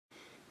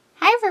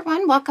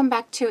everyone, welcome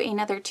back to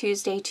another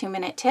Tuesday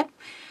 2-minute tip.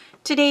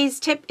 Today's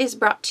tip is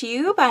brought to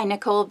you by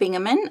Nicole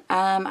Bingaman.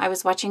 I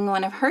was watching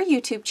one of her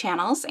YouTube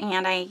channels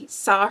and I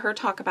saw her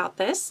talk about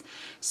this,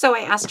 so I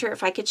asked her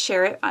if I could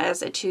share it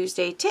as a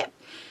Tuesday tip.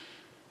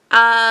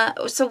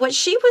 So what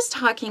she was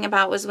talking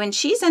about was when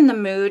she's in the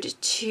mood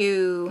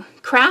to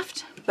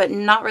craft, but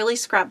not really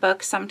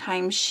scrapbook,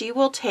 sometimes she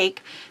will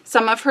take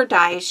some of her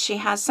dies. She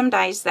has some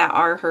dies that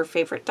are her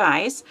favorite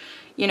dies.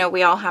 You know,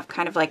 we all have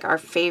kind of like our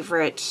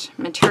favorite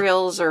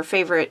materials or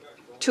favorite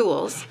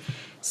tools.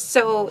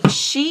 So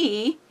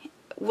she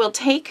will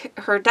take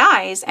her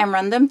dies and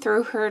run them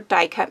through her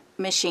die cut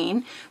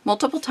machine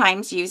multiple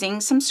times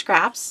using some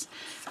scraps.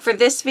 For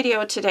this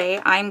video today,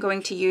 I'm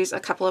going to use a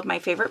couple of my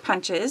favorite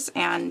punches,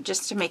 and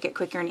just to make it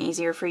quicker and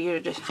easier for you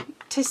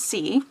to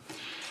see.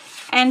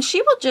 And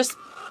she will just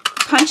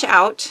punch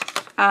out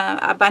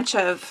a bunch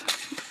of,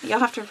 you'll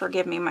have to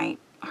forgive me, my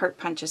heart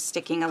punch is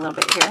sticking a little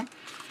bit here.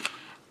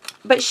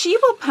 But she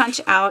will punch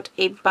out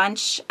a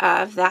bunch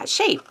of that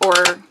shape,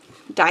 or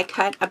die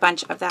cut a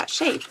bunch of that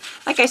shape.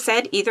 Like I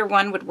said, either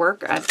one would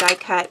work, a die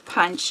cut,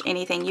 punch,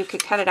 anything. You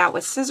could cut it out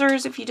with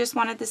scissors if you just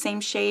wanted the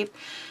same shape.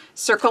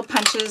 Circle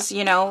punches,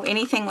 you know,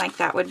 anything like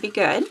that would be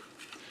good.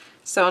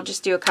 So I'll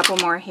just do a couple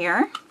more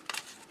here.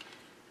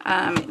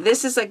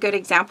 This is a good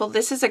example.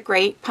 This is a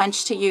great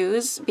punch to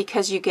use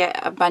because you get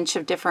a bunch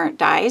of different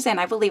dies, and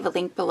I will leave a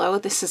link below.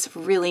 This is a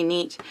really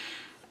neat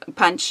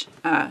punch,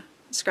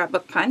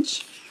 scrapbook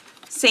punch.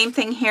 Same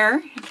thing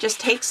here, just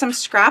take some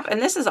scrap,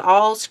 and this is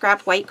all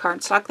scrap white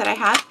cardstock that I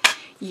have.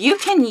 You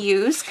can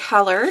use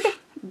colored,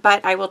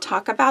 but I will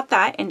talk about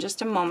that in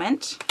just a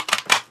moment.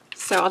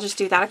 So I'll just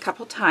do that a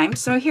couple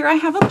times. So here I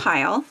have a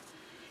pile,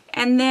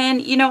 and then,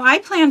 you know, I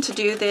plan to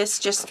do this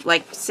just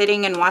like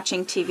sitting and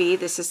watching TV.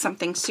 This is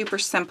something super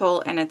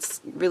simple, and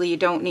it's really, you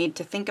don't need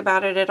to think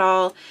about it at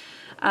all.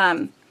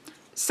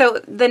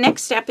 So the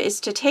next step is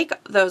to take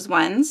those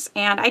ones,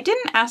 and I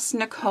didn't ask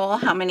Nicole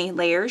how many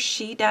layers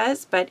she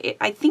does, but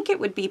I think it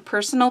would be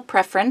personal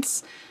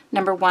preference.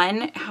 Number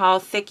one, how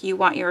thick you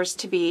want yours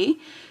to be.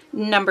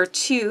 Number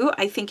two,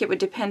 I think it would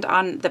depend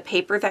on the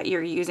paper that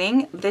you're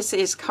using. This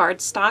is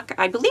cardstock.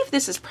 I believe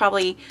this is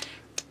probably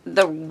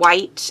the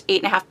white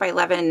 8.5 by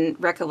 11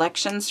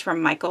 Recollections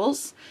from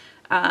Michaels.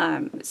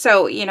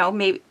 So, you know,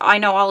 maybe, I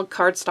know all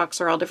cardstocks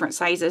are all different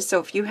sizes,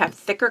 so if you have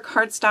thicker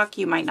cardstock,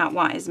 you might not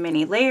want as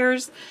many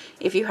layers.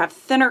 If you have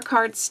thinner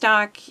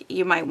cardstock,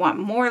 you might want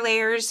more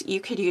layers. You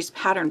could use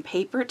pattern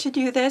paper to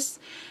do this.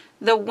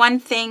 The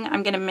one thing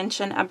I'm going to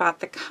mention about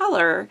the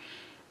color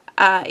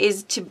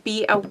is to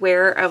be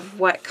aware of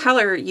what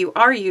color you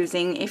are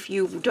using if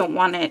you don't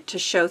want it to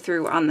show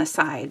through on the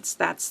sides.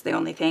 That's the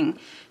only thing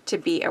to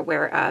be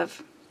aware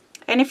of.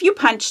 And if you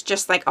punch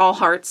just like all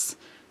hearts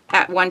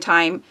at one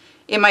time,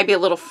 it might be a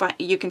little fun.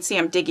 You can see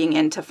I'm digging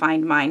in to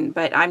find mine,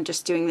 but I'm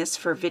just doing this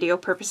for video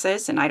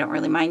purposes, and I don't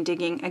really mind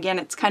digging. Again,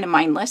 it's kind of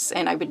mindless,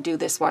 and I would do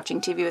this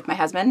watching TV with my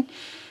husband.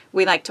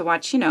 We like to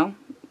watch, you know,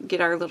 get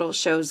our little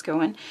shows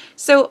going.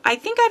 So I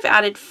think I've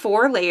added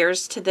 4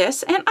 layers to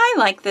this, and I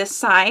like this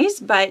size,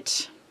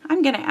 but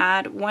I'm going to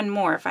add one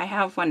more if I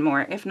have one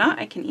more. If not,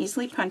 I can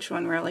easily punch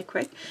one really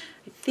quick.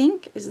 I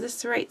think, is this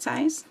the right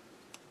size?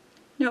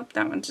 Nope,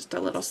 that one's just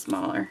a little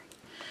smaller.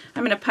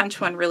 I'm going to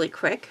punch one really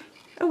quick.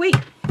 Oh, wait.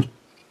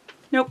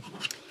 Nope.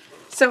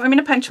 So I'm going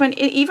to punch one.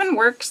 It even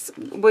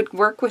would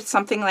work with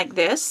something like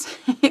this,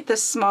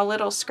 this small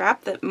little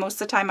scrap that most of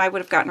the time I would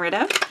have gotten rid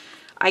of.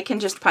 I can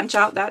just punch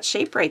out that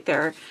shape right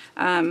there.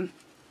 You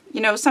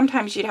know,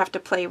 sometimes you'd have to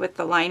play with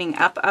the lining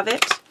up of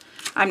it.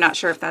 I'm not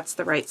sure if that's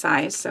the right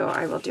size, so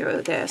I will do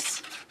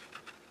this.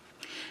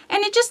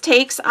 And it just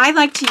takes, I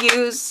like to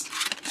use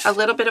a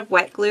little bit of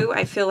wet glue.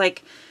 I feel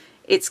like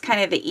it's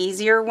kind of the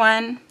easier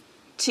one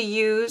to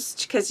use,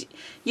 because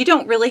you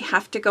don't really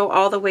have to go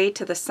all the way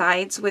to the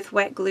sides with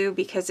wet glue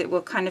because it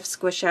will kind of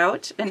squish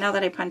out. And now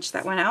that I punched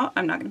that one out,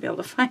 I'm not going to be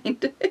able to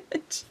find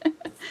it.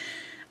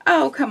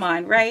 Oh, come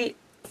on, right?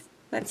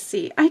 Let's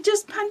see. I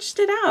just punched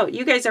it out.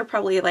 You guys are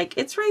probably like,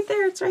 it's right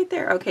there, it's right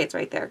there. Okay, it's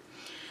right there.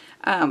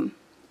 And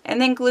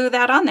then glue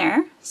that on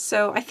there.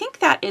 So I think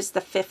that is the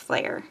 5th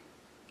layer.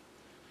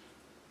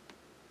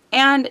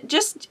 And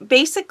just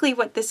basically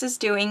what this is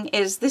doing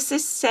is this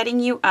is setting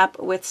you up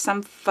with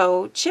some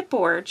faux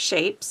chipboard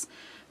shapes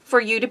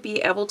for you to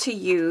be able to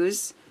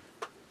use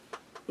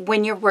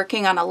when you're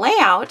working on a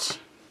layout.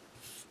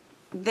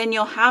 Then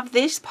you'll have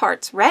these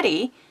parts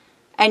ready,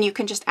 and you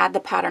can just add the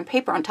pattern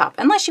paper on top,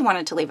 unless you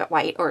wanted to leave it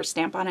white or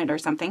stamp on it or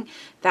something.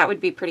 That would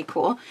be pretty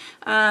cool.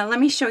 Let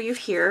me show you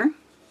here.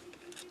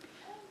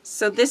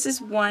 So this is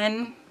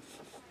one.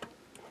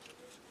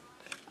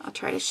 I'll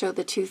try to show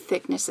the 2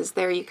 thicknesses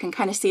there. You can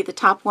kind of see the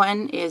top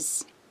one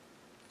is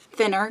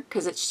thinner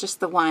because it's just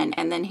the one,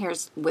 and then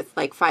here's with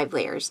like 5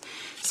 layers.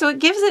 So it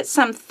gives it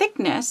some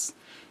thickness,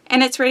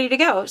 and it's ready to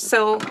go.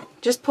 So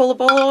just pull a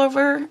bowl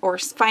over, or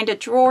find a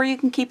drawer you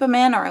can keep them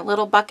in, or a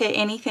little bucket,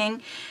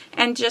 anything,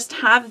 and just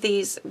have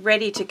these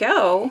ready to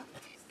go.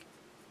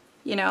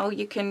 You know,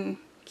 you can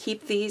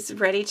keep these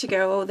ready to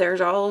go. There's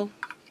all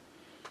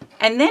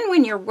And then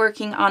when you're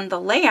working on the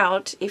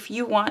layout, if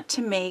you want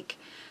to make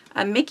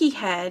a Mickey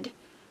head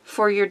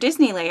for your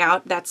Disney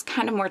layout that's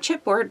kind of more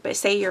chipboard, but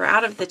say you're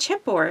out of the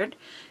chipboard,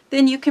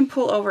 then you can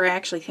pull over. I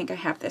actually think I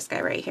have this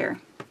guy right here.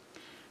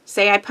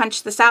 Say I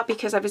punched this out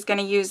because I was going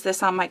to use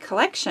this on my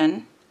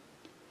collection.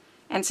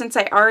 And since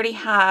I already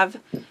have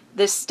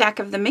this stack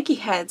of the Mickey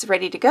heads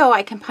ready to go,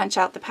 I can punch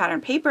out the pattern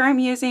paper I'm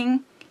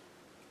using.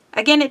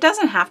 Again, it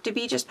doesn't have to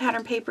be just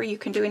pattern paper. You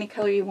can do any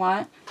color you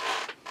want.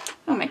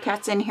 Oh, my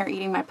cat's in here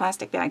eating my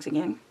plastic bags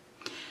again.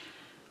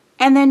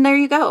 And then there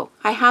you go.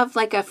 I have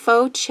like a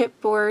faux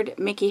chipboard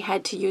Mickey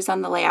head to use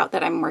on the layout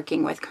that I'm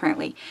working with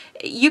currently.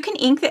 You can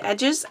ink the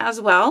edges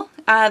as well.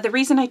 The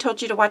reason I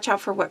told you to watch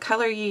out for what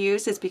color you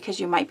use is because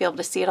you might be able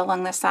to see it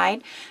along the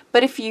side.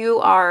 But if you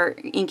are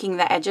inking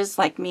the edges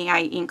like me,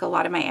 I ink a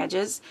lot of my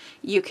edges,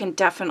 you can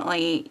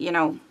definitely, you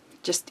know,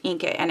 just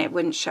ink it and it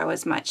wouldn't show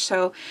as much.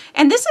 So,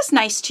 and this is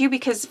nice too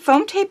because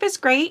foam tape is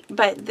great,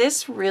 but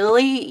this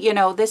really, you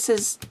know, this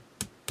is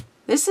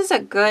a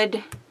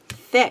good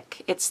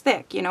thick. It's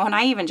thick, you know, and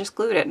I even just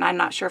glued it and I'm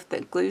not sure if the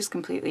glue's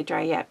completely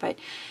dry yet, but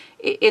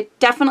it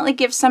definitely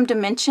gives some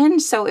dimension.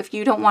 So if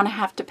you don't want to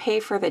have to pay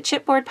for the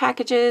chipboard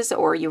packages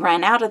or you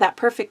run out of that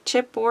perfect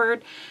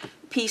chipboard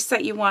piece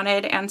that you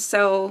wanted, and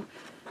so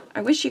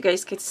I wish you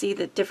guys could see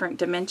the different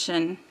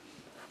dimension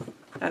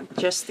of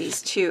just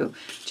these two.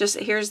 Just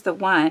here's the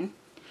one.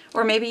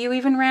 Or maybe you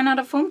even ran out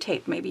of foam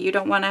tape. Maybe you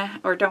don't want to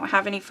or don't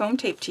have any foam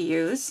tape to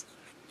use.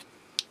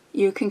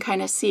 You can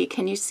kind of see,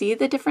 can you see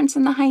the difference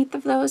in the height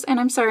of those? And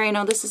I'm sorry, I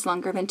know this is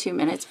longer than 2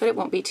 minutes, but it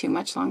won't be too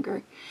much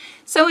longer.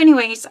 So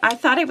anyways, I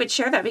thought I would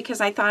share that because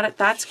I thought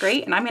that's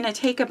great. And I'm going to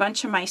take a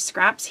bunch of my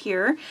scraps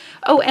here.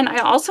 Oh, and I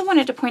also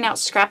wanted to point out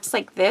scraps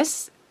like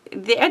this.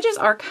 The edges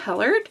are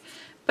colored,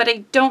 but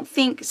I don't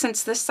think,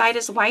 since this side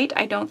is white,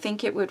 I don't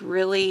think it would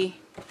really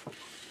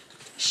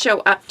show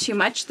up too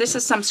much. This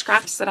is some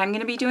scraps that I'm going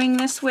to be doing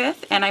this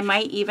with, and I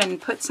might even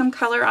put some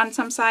color on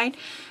some side.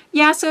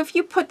 Yeah, so if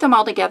you put them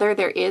all together,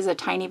 there is a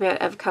tiny bit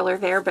of color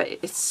there, but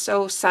it's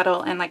so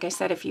subtle, and like I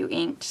said, if you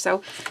inked.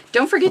 So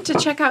don't forget to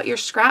check out your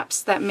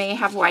scraps that may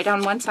have white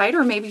on one side,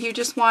 or maybe you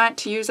just want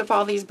to use up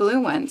all these blue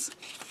ones.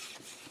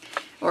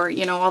 Or,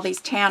 you know, all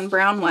these tan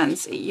brown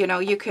ones. You know,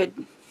 you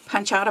could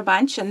punch out a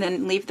bunch and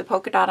then leave the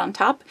polka dot on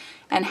top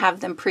and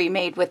have them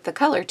pre-made with the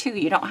color too.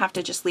 You don't have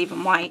to just leave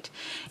them white.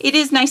 It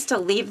is nice to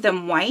leave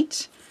them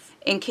white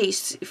in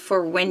case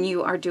for when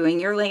you are doing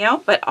your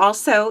layout, but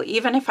also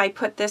even if I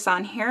put this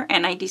on here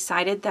and I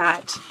decided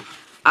that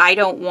I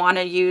don't want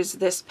to use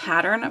this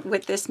pattern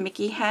with this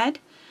Mickey head,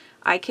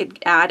 I could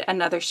add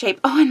another shape.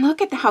 Oh, and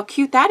look at how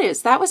cute that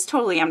is. That was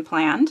totally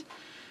unplanned.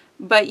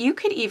 But you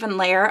could even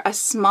layer a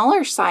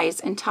smaller size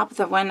on top of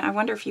the one. I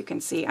wonder if you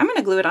can see. I'm going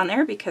to glue it on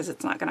there because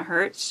it's not going to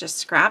hurt. It's just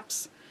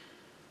scraps.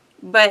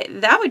 But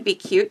that would be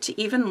cute to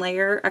even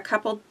layer a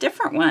couple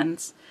different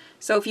ones.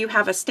 So if you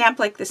have a stamp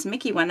like this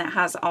Mickey one that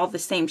has all the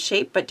same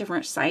shape but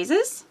different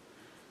sizes,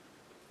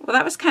 well,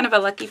 that was kind of a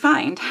lucky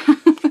find.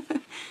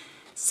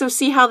 So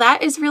see how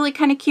that is really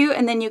kind of cute,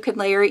 and then you could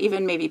layer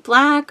even maybe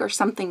black or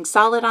something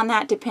solid on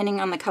that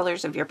depending on the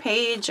colors of your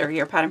page or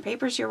your pattern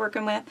papers you're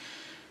working with.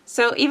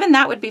 So even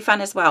that would be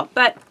fun as well.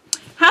 But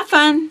have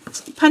fun,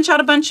 punch out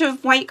a bunch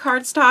of white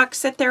cardstock,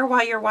 sit there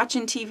while you're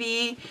watching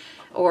TV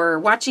or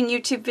watching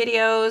YouTube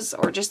videos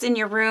or just in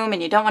your room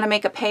and you don't want to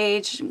make a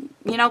page,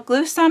 you know,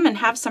 glue some and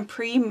have some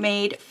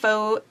pre-made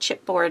faux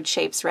chipboard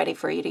shapes ready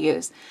for you to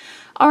use.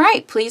 All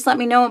right, please let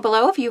me know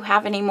below if you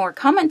have any more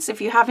comments,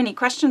 if you have any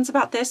questions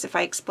about this, if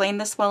I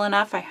explained this well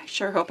enough. I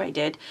sure hope I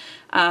did.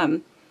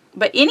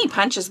 But any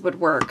punches would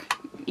work.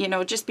 You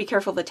know, just be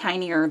careful the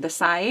tinier the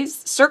size.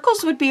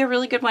 Circles would be a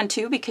really good one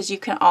too because you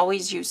can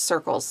always use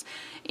circles.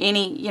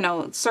 Any, you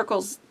know,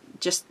 circles,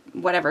 just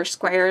whatever,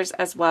 squares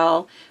as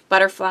well,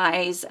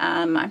 butterflies.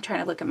 I'm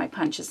trying to look at my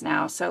punches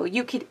now. So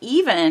you could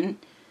even,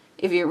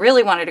 if you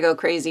really wanted to go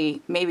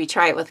crazy, maybe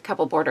try it with a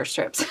couple border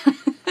strips.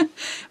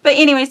 But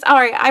anyways, all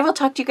right, I will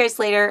talk to you guys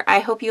later. I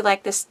hope you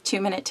like this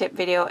 2-minute tip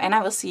video, and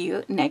I will see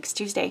you next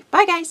Tuesday.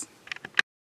 Bye, guys.